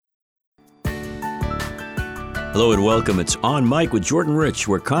Hello and welcome. It's On Mic with Jordan Rich,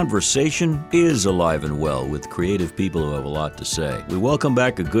 where conversation is alive and well with creative people who have a lot to say. We welcome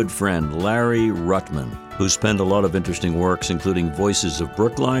back a good friend, Larry Ruttman, who's penned a lot of interesting works, including Voices of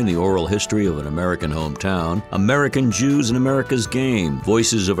Brookline, The Oral History of an American Hometown, American Jews and America's Game,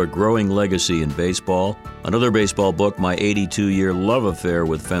 Voices of a Growing Legacy in Baseball, another baseball book, My 82-Year Love Affair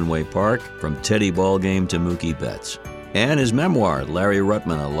with Fenway Park, From Teddy Ballgame to Mookie Betts, and his memoir, Larry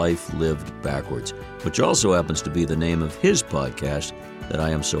Ruttman, A Life Lived Backwards, which also happens to be the name of his podcast that I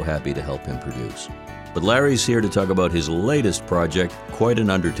am so happy to help him produce. But Larry's here to talk about his latest project, quite an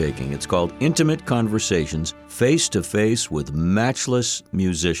undertaking. It's called Intimate Conversations, Face-to-Face with Matchless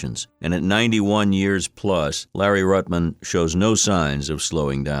Musicians. And at 91 years plus, Larry Ruttman shows no signs of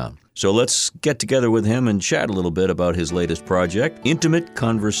slowing down. So let's get together with him and chat a little bit about his latest project, Intimate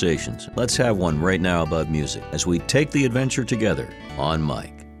Conversations. Let's have one right now about music as we take the adventure together on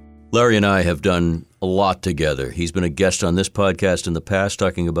Mic. Larry and I have done a lot together. He's been a guest on this podcast in the past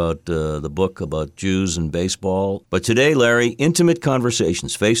talking about the book about Jews and baseball. But today, Larry, Intimate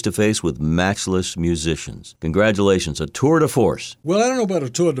Conversations, face-to-face with matchless musicians. Congratulations, a tour de force. Well, I don't know about a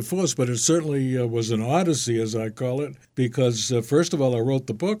tour de force, but it certainly was an odyssey, as I call it, because first of all, I wrote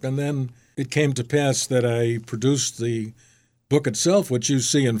the book, and then it came to pass that I produced the book itself, which you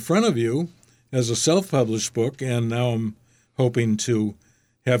see in front of you, as a self-published book, and now I'm hoping to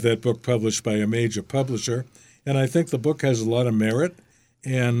have that book published by a major publisher. And I think the book has a lot of merit,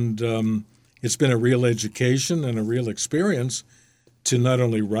 and it's been a real education and a real experience to not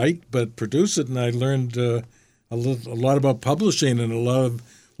only write but produce it. And I learned a lot about publishing and a lot of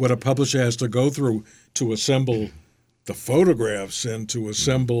what a publisher has to go through to assemble the photographs and to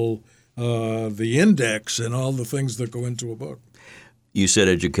assemble the index and all the things that go into a book. You said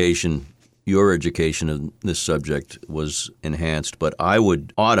education. Your education of this subject was enhanced, but I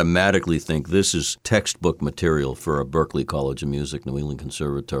would automatically think this is textbook material for a Berklee College of Music, New England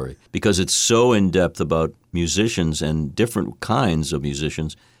Conservatory, because it's so in-depth about musicians and different kinds of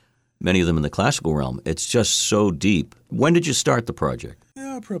musicians, many of them in the classical realm. It's just so deep. When did you start the project?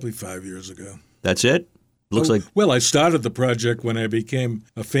 Yeah, probably 5 years ago. That's it? Looks like. Well, I started the project when I became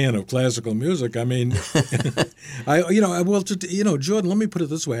a fan of classical music. I mean, Jordan, let me put it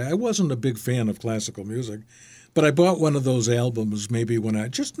this way. I wasn't a big fan of classical music, but I bought one of those albums maybe when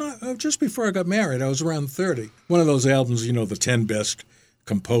just before I got married. I was around 30. One of those albums, the 10 best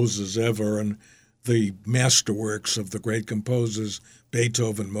composers ever and the masterworks of the great composers,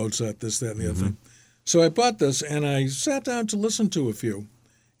 Beethoven, Mozart, this, that, and the other thing. So I bought this, and I sat down to listen to a few.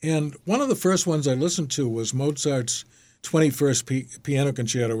 And one of the first ones I listened to was Mozart's 21st Piano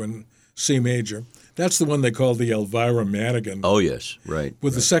Concerto in C major. That's the one they call the Elvira Madigan. Oh, yes, right.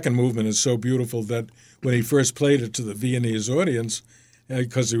 The second movement is so beautiful that when he first played it to the Viennese audience,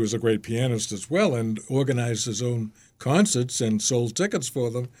 because he was a great pianist as well and organized his own concerts and sold tickets for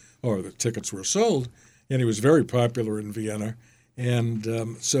them, or the tickets were sold, and he was very popular in Vienna. And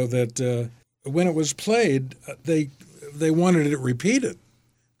so that when it was played, they wanted it repeated,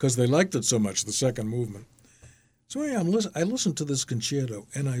 because they liked it so much, the second movement. So I listened to this concerto,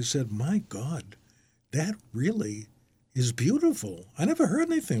 and I said, my God, that really is beautiful. I never heard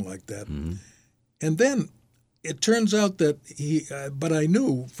anything like that. Mm-hmm. And then it turns out that but I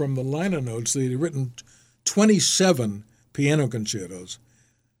knew from the liner notes that he had written 27 piano concertos.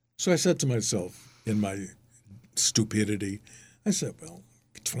 So I said to myself, in my stupidity, I said, well,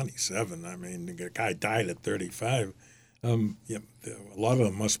 27, I mean, the guy died at 35. A lot of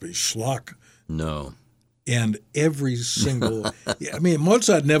them must be schlock. No. And every single,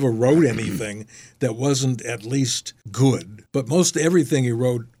 Mozart never wrote anything that wasn't at least good, but most everything he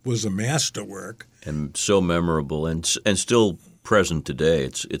wrote was a masterwork. And so memorable and still present today.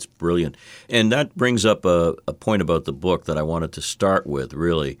 It's brilliant. And that brings up a point about the book that I wanted to start with,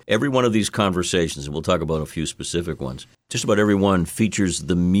 really. Every one of these conversations, and we'll talk about a few specific ones, just about every one features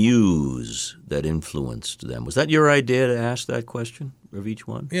the muse that influenced them. Was that your idea to ask that question of each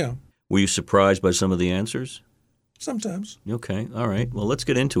one? Yeah. Were you surprised by some of the answers? Sometimes. Okay. All right. Well, let's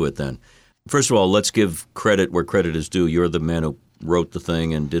get into it then. First of all, let's give credit where credit is due. You're the man who wrote the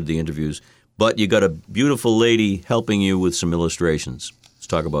thing and did the interviews. But you got a beautiful lady helping you with some illustrations. Let's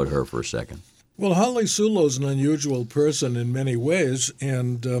talk about her for a second. Well, Holly Sulo is an unusual person in many ways,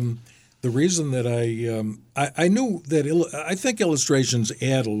 and the reason that I knew that I think illustrations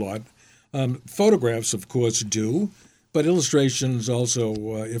add a lot. Photographs, of course, do, but illustrations also,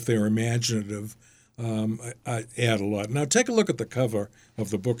 if they're imaginative, add a lot. Now, take a look at the cover of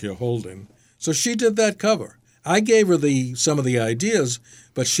the book you're holding. So she did that cover. I gave her some of the ideas,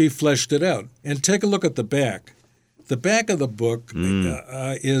 but she fleshed it out. And take a look at the back. The back of the book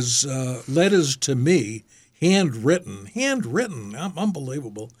is letters to me, handwritten,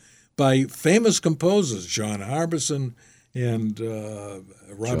 unbelievable, by famous composers, John Harbison and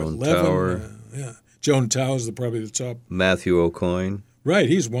Robert Joan Levin. Tower. Joan Tower is probably the top. Matthew O'Coin. Right,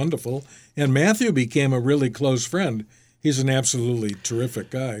 he's wonderful. And Matthew became a really close friend. He's an absolutely terrific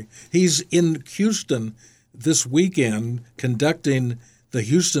guy. He's in Houston this weekend conducting the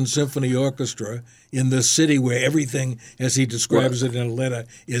Houston Symphony Orchestra in this city where everything, as he describes it in a letter,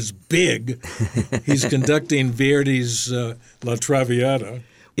 is big. He's conducting Verdi's La Traviata.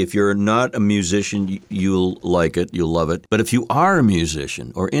 If you're not a musician, you'll like it, you'll love it. But if you are a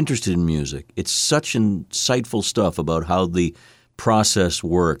musician or interested in music, it's such insightful stuff about how the process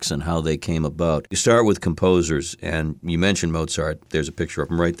works and how they came about. You start with composers, and you mentioned Mozart. There's a picture of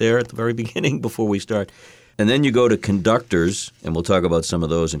him right there at the very beginning before we start. And then you go to conductors, and we'll talk about some of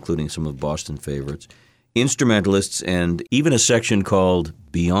those, including some of Boston favorites, instrumentalists, and even a section called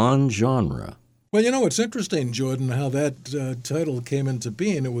Beyond Genre. Well, it's interesting, Jordan, how that title came into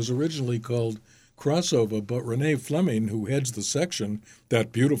being. It was originally called Crossover, but Renee Fleming, who heads the section,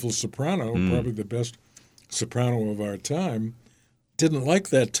 that beautiful soprano, probably the best soprano of our time, didn't like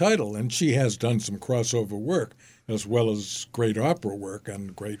that title, and she has done some crossover work, as well as great opera work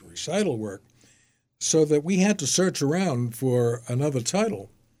and great recital work, so that we had to search around for another title.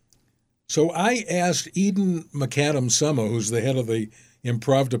 So I asked Eden McAdam Summer, who's the head of the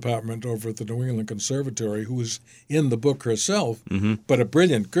improv department over at the New England Conservatory, who was in the book herself, but a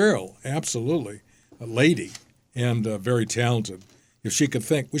brilliant girl, absolutely, a lady, and very talented, if she could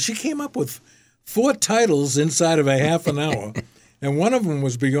think. Well, she came up with 4 titles inside of a half an hour, and one of them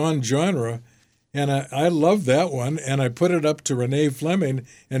was Beyond Genre, and I loved that one, and I put it up to Renee Fleming,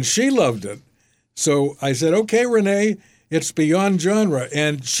 and she loved it. So I said, okay, Renee, it's Beyond Genre,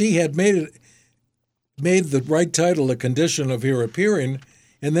 and she had made the right title a condition of her appearing,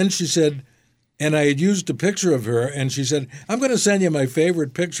 and then she said, and I had used a picture of her, and she said, I'm going to send you my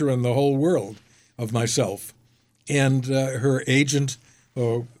favorite picture in the whole world of myself. And her agent,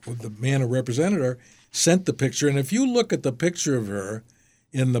 or the man who represented her, sent the picture, and if you look at the picture of her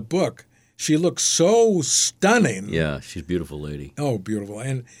in the book, she looks so stunning. Yeah, she's a beautiful lady. Oh, beautiful.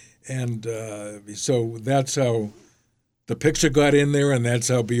 And so that's how the picture got in there, and that's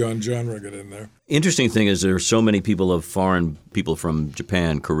how Beyond Genre got in there. Interesting thing is there are so many people foreign people from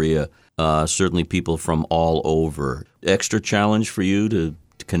Japan, Korea, certainly people from all over. Extra challenge for you to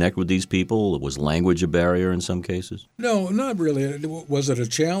connect with these people? Was language a barrier in some cases? No, not really. Was it a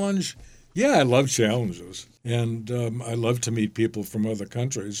challenge? Yeah, I love challenges, and I love to meet people from other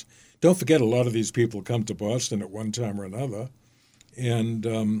countries. Don't forget, a lot of these people come to Boston at one time or another,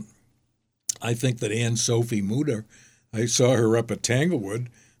 and I think that Anne Sophie Mutter, I saw her up at Tanglewood,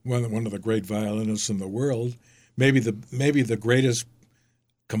 one of the great violinists in the world, maybe the greatest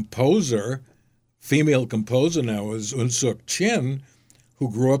composer, female composer now is Eun Suk Chin,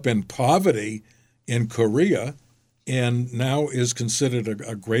 who grew up in poverty in Korea and now is considered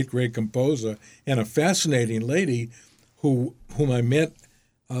a great, great composer and a fascinating lady whom I met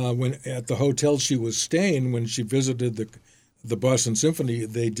when at the hotel she was staying when she visited the Boston Symphony.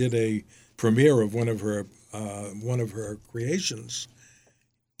 They did a premiere of one of her creations.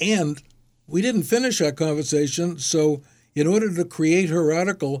 And we didn't finish our conversation, so in order to create her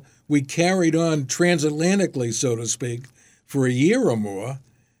article, we carried on transatlantically, so to speak, for a year or more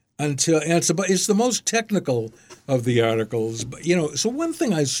until, and it's the most technical of the articles. But, so one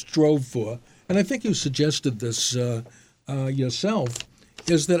thing I strove for, and I think you suggested this yourself,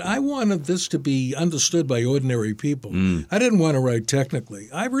 is that I wanted this to be understood by ordinary people. I didn't want to write technically.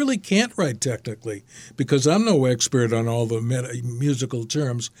 I really can't write technically because I'm no expert on all the musical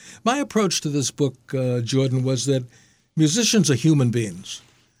terms. My approach to this book, Jordan, was that musicians are human beings.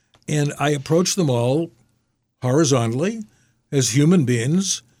 And I approach them all horizontally as human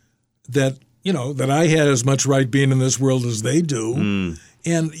beings that I had as much right being in this world as they do.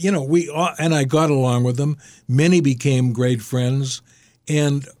 And, and I got along with them. Many became great friends.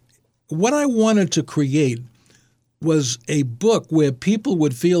 And what I wanted to create was a book where people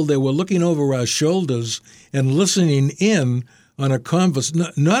would feel they were looking over our shoulders and listening in on a conversation,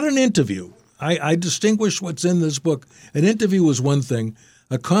 not an interview. I distinguish what's in this book. An interview is one thing.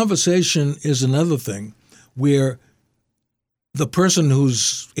 A conversation is another thing, where the person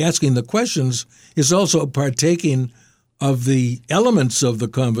who's asking the questions is also partaking of the elements of the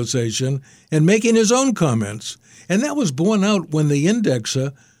conversation and making his own comments. And that was borne out when the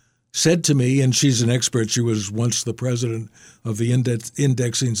indexer said to me, and she's an expert, she was once the president of the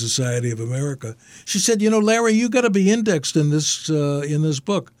Indexing Society of America. She said, Larry, you got to be indexed in this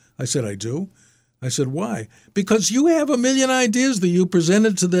book. I said, I do. I said, why? Because you have a million ideas that you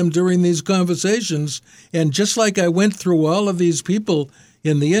presented to them during these conversations. And just like I went through all of these people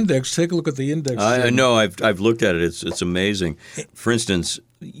in the index, take a look at the index. I know. I've looked at it. It's amazing. For instance,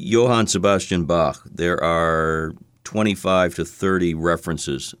 Johann Sebastian Bach, there are 25 to 30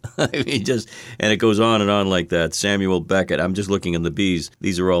 references. I mean, and it goes on and on like that. Samuel Beckett. I'm just looking in the B's.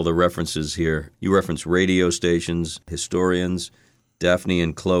 These are all the references here. You reference radio stations, historians, Daphne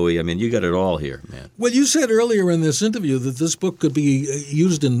and Chloe. I mean, you got it all here, man. Well, you said earlier in this interview that this book could be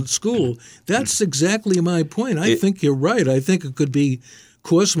used in school. That's exactly my point. I think you're right. I think it could be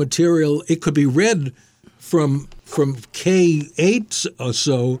course material. It could be read from K-8 or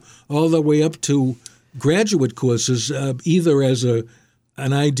so all the way up to graduate courses, either as an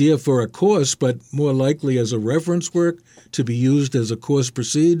idea for a course, but more likely as a reference work to be used as a course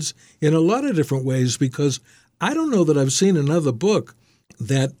proceeds in a lot of different ways, because I don't know that I've seen another book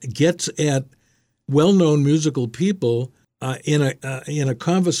that gets at well-known musical people in a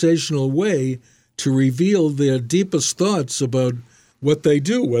conversational way to reveal their deepest thoughts about what they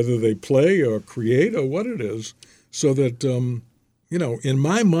do, whether they play or create or what it is, so that, in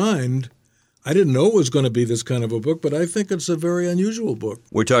my mind, I didn't know it was going to be this kind of a book, but I think it's a very unusual book.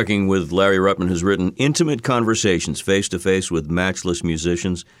 We're talking with Larry Ruttman, who's written Intimate Conversations, Face-to-Face with Matchless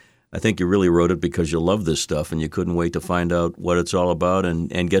Musicians. I think you really wrote it because you love this stuff and you couldn't wait to find out what it's all about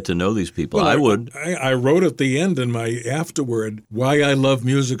and get to know these people. Well, I would. I wrote at the end in my afterword why I love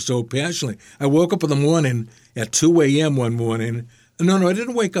music so passionately. I woke up in the morning at 2 a.m. one morning. No, I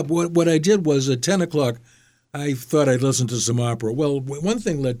didn't wake up. What I did was at 10 o'clock, I thought I'd listen to some opera. Well, one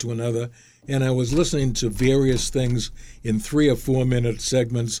thing led to another, and I was listening to various things in 3 or 4 minute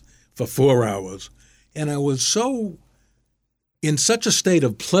segments for 4 hours. And I was in such a state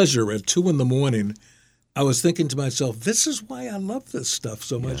of pleasure at 2 in the morning, I was thinking to myself, this is why I love this stuff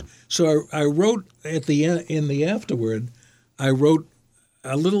so much. Yeah. So I wrote in the afterword, I wrote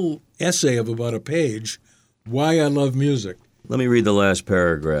a little essay of about a page, why I love music. Let me read the last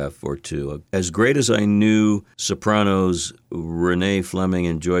paragraph or two. As great as I knew sopranos Renee Fleming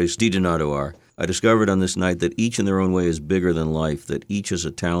and Joyce DiDonato are, I discovered on this night that each in their own way is bigger than life, that each has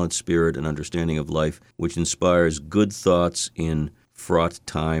a talent, spirit, and understanding of life which inspires good thoughts in fraught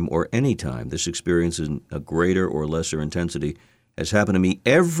time or any time. This experience in a greater or lesser intensity has happened to me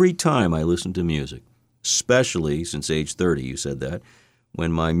every time I listen to music, especially since age 30, you said that, when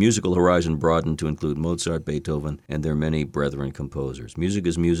my musical horizon broadened to include Mozart, Beethoven, and their many brethren composers. Music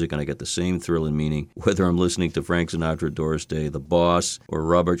is music, and I get the same thrill and meaning whether I'm listening to Frank Sinatra, Doris Day, The Boss, or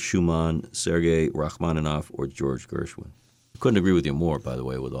Robert Schumann, Sergei Rachmaninoff, or George Gershwin. Couldn't agree with you more, by the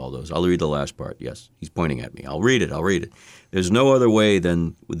way, with all those. I'll read the last part. Yes, he's pointing at me. I'll read it. There's no other way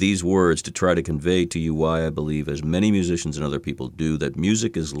than with these words to try to convey to you why I believe, as many musicians and other people do, that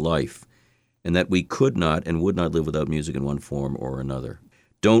music is life, and that we could not and would not live without music in one form or another.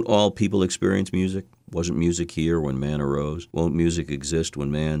 Don't all people experience music? Wasn't music here when man arose? Won't music exist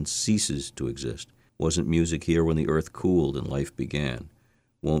when man ceases to exist? Wasn't music here when the earth cooled and life began?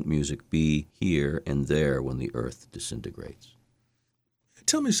 Won't music be here and there when the earth disintegrates?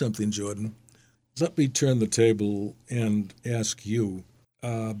 Tell me something, Jordan. Let me turn the table and ask you,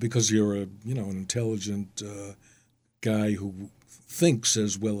 because you're an intelligent guy who thinks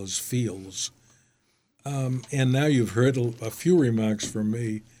as well as feels. And now you've heard a few remarks from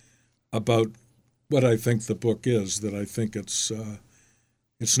me about what I think the book is, that I think it's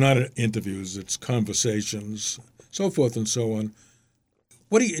not interviews, it's conversations, so forth and so on.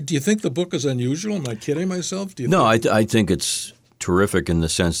 Do you think the book is unusual? Am I kidding myself? No, I think it's terrific in the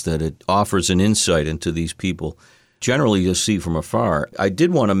sense that it offers an insight into these people, generally you see from afar. I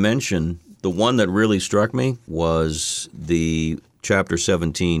did want to mention the one that really struck me was the chapter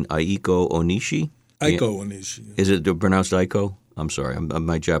 17, Aiko Onishi. Aiko Onishi. Is it pronounced Aiko? I'm sorry. I'm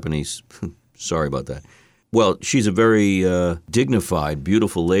my Japanese. Sorry about that. Well, she's a very dignified,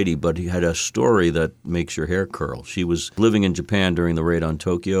 beautiful lady, but he had a story that makes your hair curl. She was living in Japan during the raid on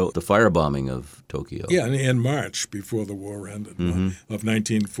Tokyo, the firebombing of Tokyo. Yeah, in March, before the war ended, of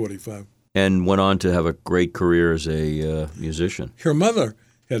 1945. And went on to have a great career as a musician. Her mother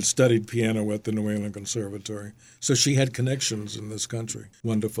had studied piano at the New England Conservatory, so she had connections in this country.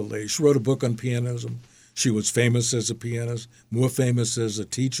 Wonderful lady. She wrote a book on pianism. She was famous as a pianist, more famous as a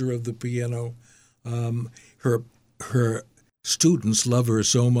teacher of the piano. Her students love her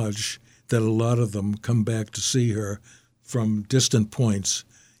so much that a lot of them come back to see her from distant points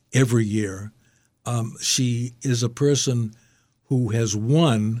every year. She is a person who has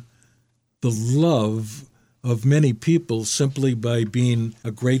won the love of many people simply by being a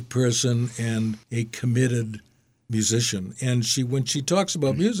great person and a committed musician. And when she talks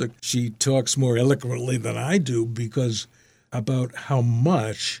about music, she talks more eloquently than I do because about how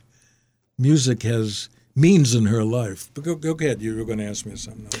much music means in her life. But go ahead. You were going to ask me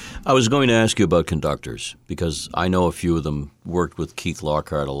something else. I was going to ask you about conductors because I know a few of them worked with Keith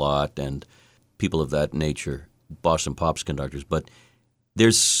Lockhart a lot and people of that nature, Boston Pops conductors. But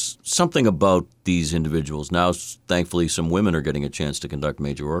there's something about these individuals. Now, thankfully, some women are getting a chance to conduct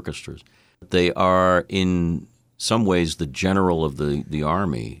major orchestras. They are, in some ways, the general of the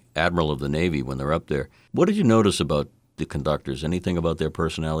Army, admiral of the Navy when they're up there. What did you notice about the conductors? Anything about their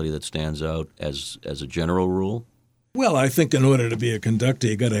personality that stands out as a general rule? Well, I think in order to be a conductor,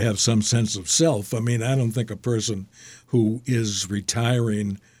 you got to have some sense of self. I mean, I don't think a person who is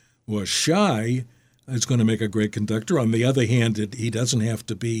retiring or shy is going to make a great conductor. On the other hand, he doesn't have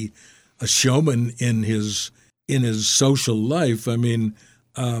to be a showman in his social life. I mean,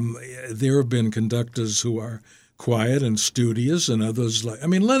 there have been conductors who are quiet and studious, and others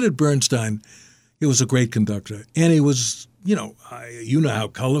Leonard Bernstein. He was a great conductor, and he was, you know how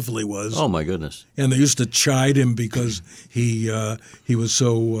colorful he was. Oh my goodness! And they used to chide him because he was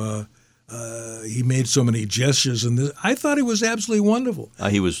so he made so many gestures, and I thought he was absolutely wonderful.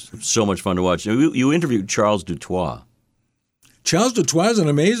 He was so much fun to watch. You interviewed Charles Dutoit. Charles Dutoit is an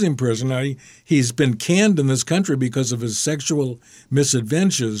amazing person. Now, he's been canned in this country because of his sexual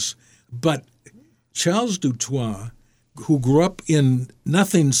misadventures, but Charles Dutoit, who grew up in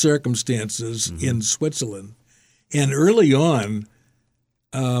nothing circumstances in Switzerland, and early on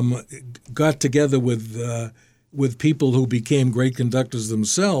got together with people who became great conductors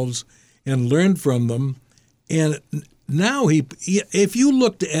themselves and learned from them. And now if you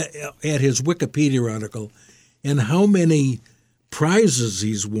looked at his Wikipedia article and how many prizes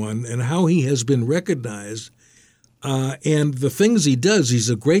he's won and how he has been recognized, and the things he does, he's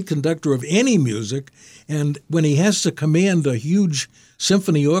a great conductor of any music. And when he has to command a huge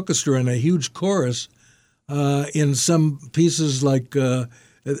symphony orchestra and a huge chorus in some pieces like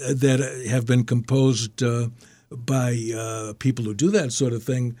that have been composed by people who do that sort of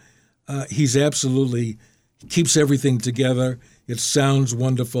thing, he's absolutely keeps everything together. It sounds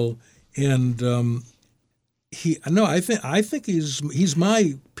wonderful, and I think he's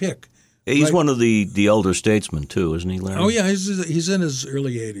my pick. He's right? One of the elder statesmen too, isn't he, Larry? Oh yeah, he's in his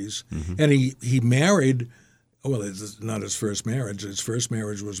early 80s, and he married. Well, it's not his first marriage. His first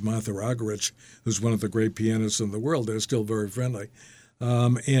marriage was Martha Argerich, who's one of the great pianists in the world. They're still very friendly,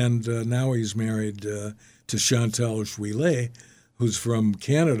 and now he's married to Chantal Juillet, who's from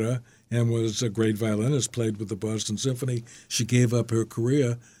Canada and was a great violinist. Played with the Boston Symphony. She gave up her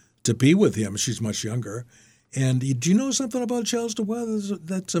career to be with him. She's much younger. And do you know something about Charles Dutoit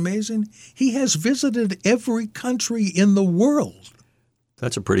that's amazing? He has visited every country in the world.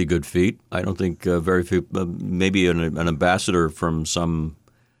 That's a pretty good feat. I don't think very few, maybe an ambassador from some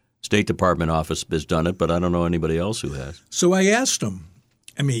State Department office has done it, but I don't know anybody else who has. So I asked him.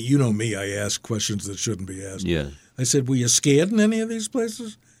 I mean, you know me, I ask questions that shouldn't be asked. Yeah. I said, were you scared in any of these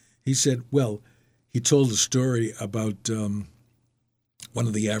places? He said, well, he told a story about one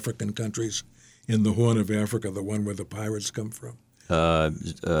of the African countries in the Horn of Africa, the one where the pirates come from.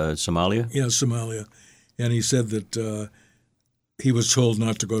 Somalia? Yeah, Somalia. And he said that he was told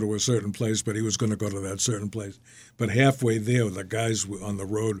not to go to a certain place, but he was going to go to that certain place. But halfway there, the guys were on the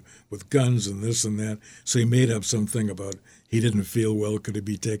road with guns and this and that. So he made up something about he didn't feel well. Could he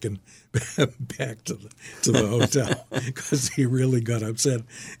be taken back to the hotel? Because he really got upset.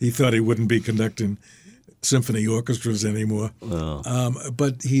 He thought he wouldn't be conducting symphony orchestras anymore. Oh.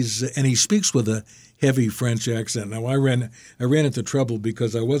 But he speaks with a heavy French accent. Now I ran into trouble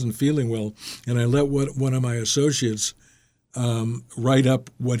because I wasn't feeling well, and I let one of my associates write up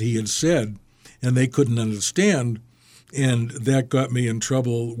what he had said, and they couldn't understand, and that got me in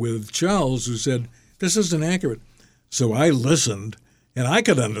trouble with Charles, who said, this isn't accurate. So I listened, and I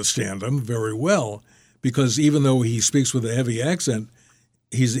could understand him very well, because even though he speaks with a heavy accent,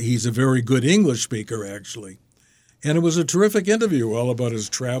 he's a very good English speaker, actually. And it was a terrific interview, all about his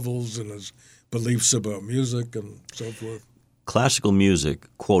travels and his beliefs about music and so forth. Classical music,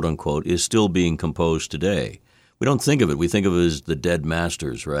 quote unquote, is still being composed today. We don't think of it. We think of it as the dead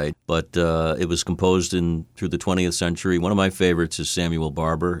masters, right? But it was composed through the 20th century. One of my favorites is Samuel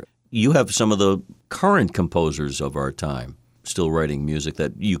Barber. You have some of the current composers of our time still writing music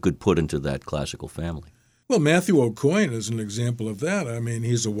that you could put into that classical family. Well, Matthew Aucoin is an example of that. I mean,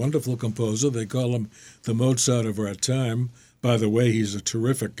 he's a wonderful composer. They call him the Mozart of our time. By the way, he's a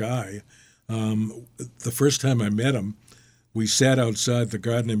terrific guy. The first time I met him, we sat outside the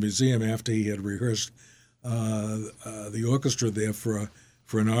Gardner Museum after he had rehearsed the orchestra there for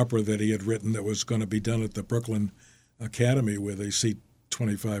for an opera that he had written that was going to be done at the Brooklyn Academy, where they seat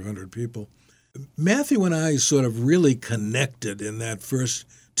 2,500 people. Matthew and I sort of really connected in that first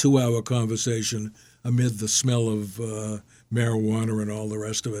 2-hour conversation amid the smell of marijuana and all the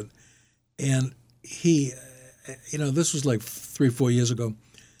rest of it. And he, this was like 3-4 years ago.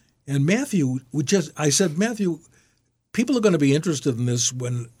 And Matthew I said, Matthew, people are going to be interested in this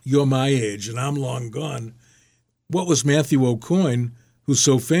when you're my age and I'm long gone. What was Matthew O'Coin, who's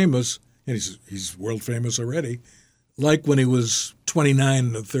so famous, and he's world famous already, like when he was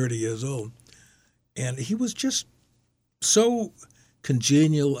 29 or 30 years old? And he was just so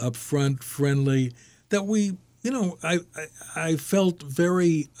congenial, upfront, friendly, that we, I felt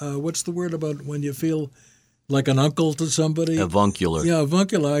very, what's the word about when you feel like an uncle to somebody? Avuncular. Yeah,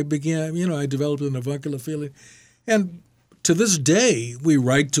 avuncular. I developed an avuncular feeling. And to this day, we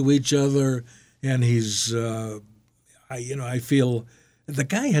write to each other, and he's, I feel the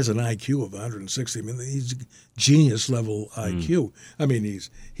guy has an IQ of 160. I mean, he's genius-level IQ. I mean,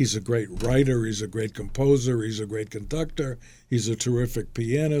 he's a great writer. He's a great composer. He's a great conductor. He's a terrific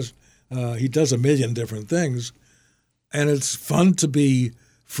pianist. He does a million different things. And it's fun to be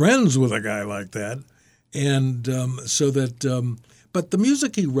friends with a guy like that. And but the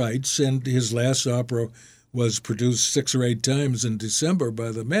music he writes, and his last opera was produced 6 or 8 times in December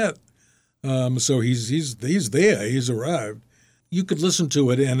by the Met. So he's there. He's arrived. You could listen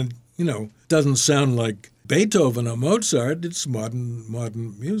to it, and it, doesn't sound like Beethoven or Mozart. It's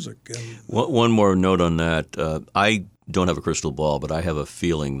modern music. And, one more note on that. I don't have a crystal ball, but I have a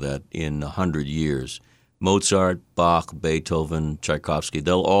feeling that in 100 years, Mozart, Bach, Beethoven, Tchaikovsky,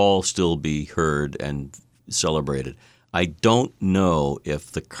 they'll all still be heard and celebrated. I don't know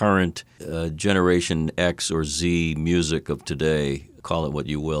if the current Generation X or Z music of today, call it what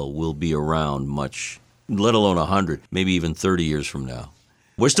you will be around much, let alone 100, maybe even 30 years from now.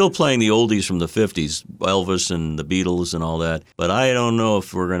 We're still playing the oldies from the 50s, Elvis and the Beatles and all that, but I don't know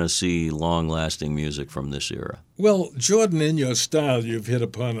if we're going to see long-lasting music from this era. Well, Jordan, in your style, you've hit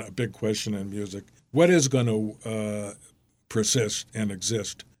upon a big question in music. What is going to persist and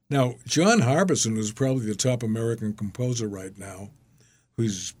exist? Now, John Harbison, who's probably the top American composer right now,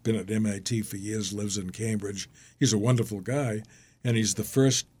 who's been at MIT for years, lives in Cambridge, he's a wonderful guy, and he's the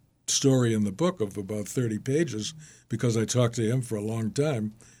first story in the book of about 30 pages because I talked to him for a long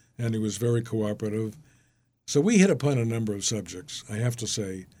time, and he was very cooperative. So we hit upon a number of subjects. I have to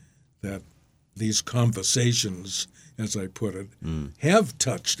say that these conversations, as I put it, have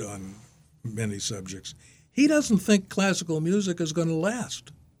touched on many subjects. He doesn't think classical music is going to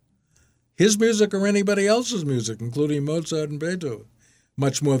last. His music or anybody else's music, including Mozart and Beethoven,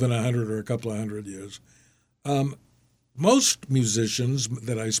 much more than 100 or a couple of 100 years. Most musicians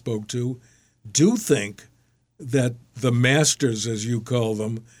that I spoke to do think that the masters, as you call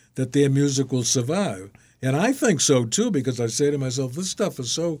them, that their music will survive. And I think so, too, because I say to myself, this stuff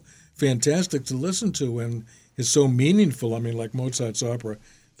is so fantastic to listen to and is so meaningful. I mean, like Mozart's opera,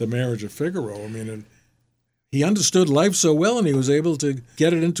 The Marriage of Figaro. I mean, he understood life so well, and he was able to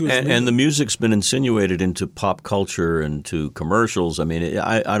get it into his music. And the music's been insinuated into pop culture and to commercials. I mean,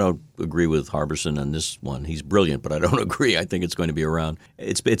 I don't agree with Harbison on this one. He's brilliant, but I don't agree. I think it's going to be around.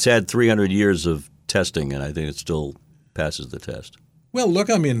 It's had 300 years of testing, and I think it still passes the test. Well, look,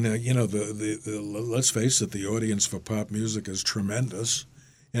 I mean, let's face it, the audience for pop music is tremendous,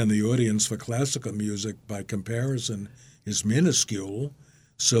 and the audience for classical music, by comparison, is minuscule.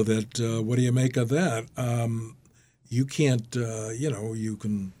 So that, what do you make of that? You can't, you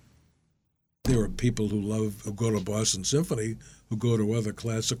can. There are people who go to Boston Symphony, who go to other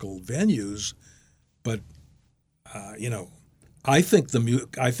classical venues, but I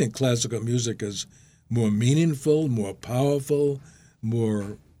think classical music is more meaningful, more powerful,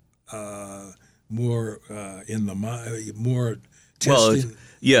 more in the mind, more testing.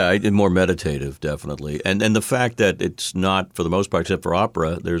 Well, more meditative, definitely. And the fact that it's not, for the most part, except for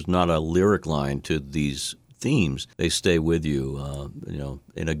opera, there's not a lyric line to these themes. They stay with you,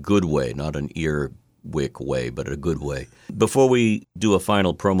 in a good way, not an earwick way, but a good way. Before we do a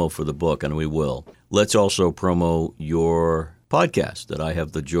final promo for the book, and we will, let's also promo your podcast that I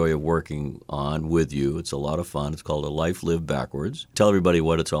have the joy of working on with you. It's a lot of fun. It's called A Life Lived Backwards. Tell everybody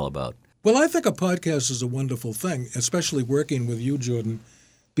what it's all about. Well, I think a podcast is a wonderful thing, especially working with you, Jordan,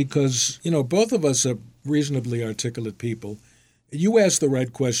 because, both of us are reasonably articulate people. You ask the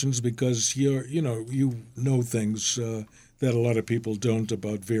right questions because you know things that a lot of people don't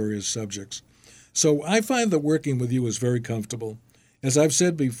about various subjects. So I find that working with you is very comfortable. As I've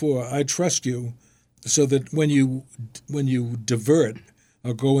said before, I trust you so that when you divert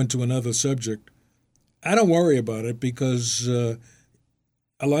or go into another subject, I don't worry about it because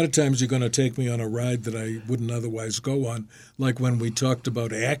a lot of times you're going to take me on a ride that I wouldn't otherwise go on, like when we talked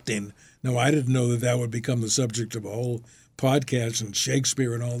about acting. Now, I didn't know that would become the subject of a whole podcast and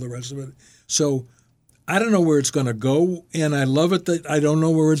Shakespeare and all the rest of it. So I don't know where it's going to go, and I love it that I don't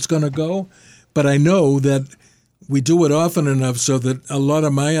know where it's going to go, but I know that we do it often enough so that a lot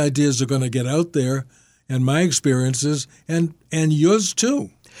of my ideas are going to get out there and my experiences and yours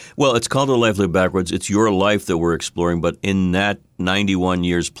too. Well, it's called A Life Lived Backwards. It's your life that we're exploring, but in that 91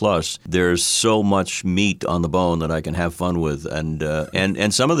 years plus, there's so much meat on the bone that I can have fun with.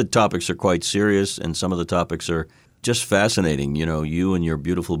 And some of the topics are quite serious, and some of the topics are just fascinating. You know, you and your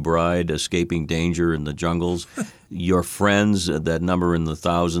beautiful bride escaping danger in the jungles, your friends, that number in the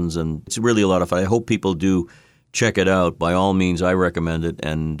thousands, and it's really a lot of fun. I hope people do check it out. By all means, I recommend it,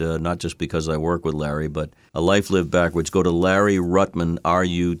 and not just because I work with Larry, but A Life Lived Backwards. Go to Larry Ruttman,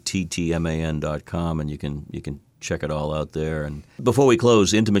 RUTTMAN.com, and you can check it all out there. And before we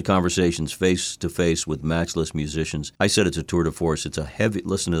close, intimate conversations face-to-face with matchless musicians. I said it's a tour de force. It's a heavy –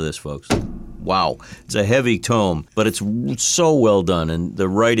 listen to this, folks. Wow. It's a heavy tome, but it's so well done, and the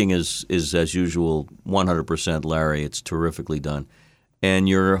writing is as usual, 100% Larry. It's terrifically done. And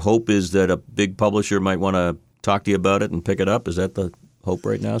your hope is that a big publisher might want to talk to you about it and pick it up? Is that the hope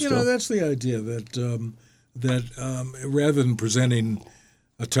right now still? You know, that's the idea, that rather than presenting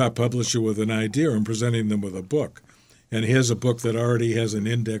a top publisher with an idea and presenting them with a book, and here's a book that already has an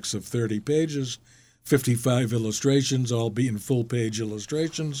index of 30 pages, 55 illustrations, all being full-page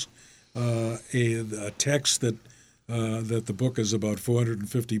illustrations, a text that the book is about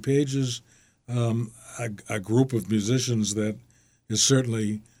 450 pages, a group of musicians that is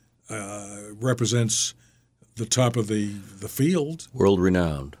certainly represents the top of the field.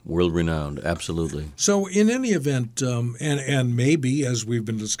 World-renowned, absolutely. So in any event, and maybe, as we've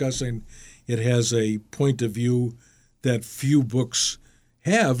been discussing, it has a point of view that few books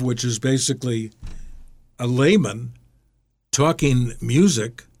have, which is basically a layman talking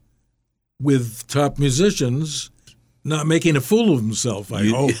music with top musicians, not making a fool of himself, I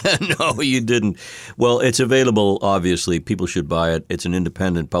hope. No, you didn't. Well, it's available, obviously. People should buy it. It's an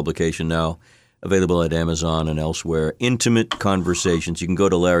independent publication now, available at Amazon and elsewhere. Intimate Conversations. You can go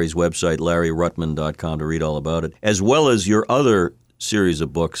to Larry's website, LarryRuttman.com, to read all about it, as well as your other series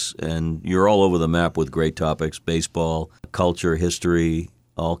of books. And you're all over the map with great topics: baseball, culture, history,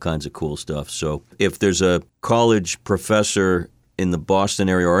 all kinds of cool stuff. So if there's a college professor in the Boston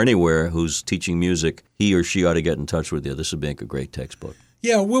area or anywhere who's teaching music, he or she ought to get in touch with you. This would make a great textbok.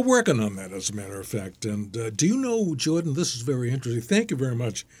 Yeah, we're working on that, as a matter of fact. And do you know, Jordan, this is very interesting. Thank you very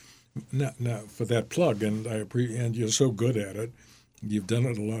much for that plug, and and you're so good at it. You've done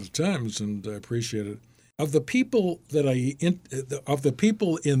it a lot of times, and I appreciate it. Of the people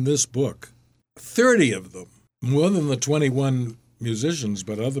in this book, 30 of them, more than the 21 musicians,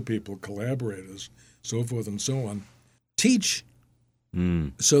 but other people, collaborators, so forth and so on, teach.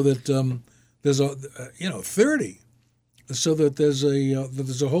 So that there's 30, so that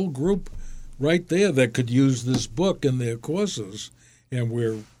there's a whole group right there that could use this book in their courses, and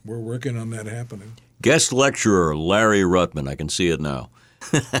we're working on that happening. Guest lecturer Larry Ruttman, I can see it now,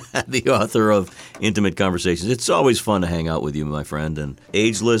 the author of Intimate Conversations. It's always fun to hang out with you, my friend, and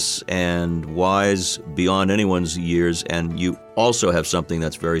ageless and wise beyond anyone's years. And you also have something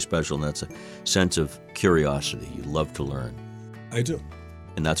that's very special, and that's a sense of curiosity. You love to learn. I do.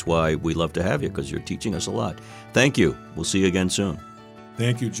 And that's why we love to have you, because you're teaching us a lot. Thank you. We'll see you again soon.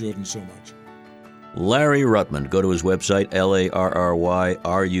 Thank you, Jordan, so much. Larry Ruttman. Go to his website,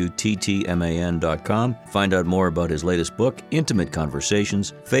 LarryRuttman.com. Find out more about his latest book, Intimate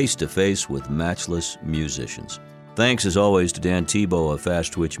Conversations, Face-to-Face with Matchless Musicians. Thanks, as always, to Dan Tebow of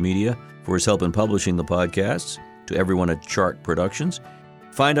Fast Twitch Media for his help in publishing the podcasts, to everyone at Chart Productions.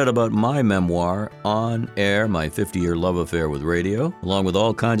 Find out about my memoir, On Air, my 50-year love affair with radio, along with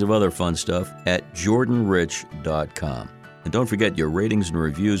all kinds of other fun stuff at jordanrich.com. And don't forget, your ratings and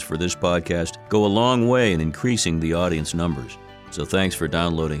reviews for this podcast go a long way in increasing the audience numbers. So thanks for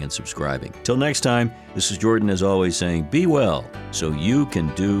downloading and subscribing. Till next time, this is Jordan, as always, saying be well so you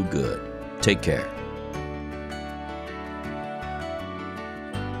can do good. Take care.